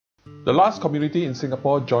The last community in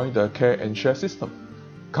Singapore joined the Care and Share system.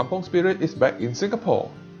 Kampong Spirit is back in Singapore.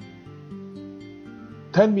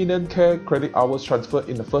 10 million care credit hours transferred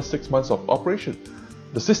in the first 6 months of operation.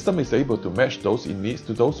 The system is able to match those in need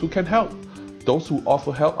to those who can help. Those who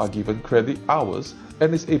offer help are given credit hours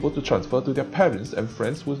and is able to transfer to their parents and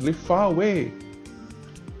friends who live far away.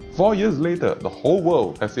 4 years later, the whole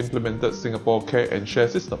world has implemented Singapore Care and Share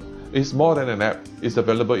system. It's more than an app. It's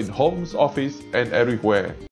available in homes, office, and everywhere.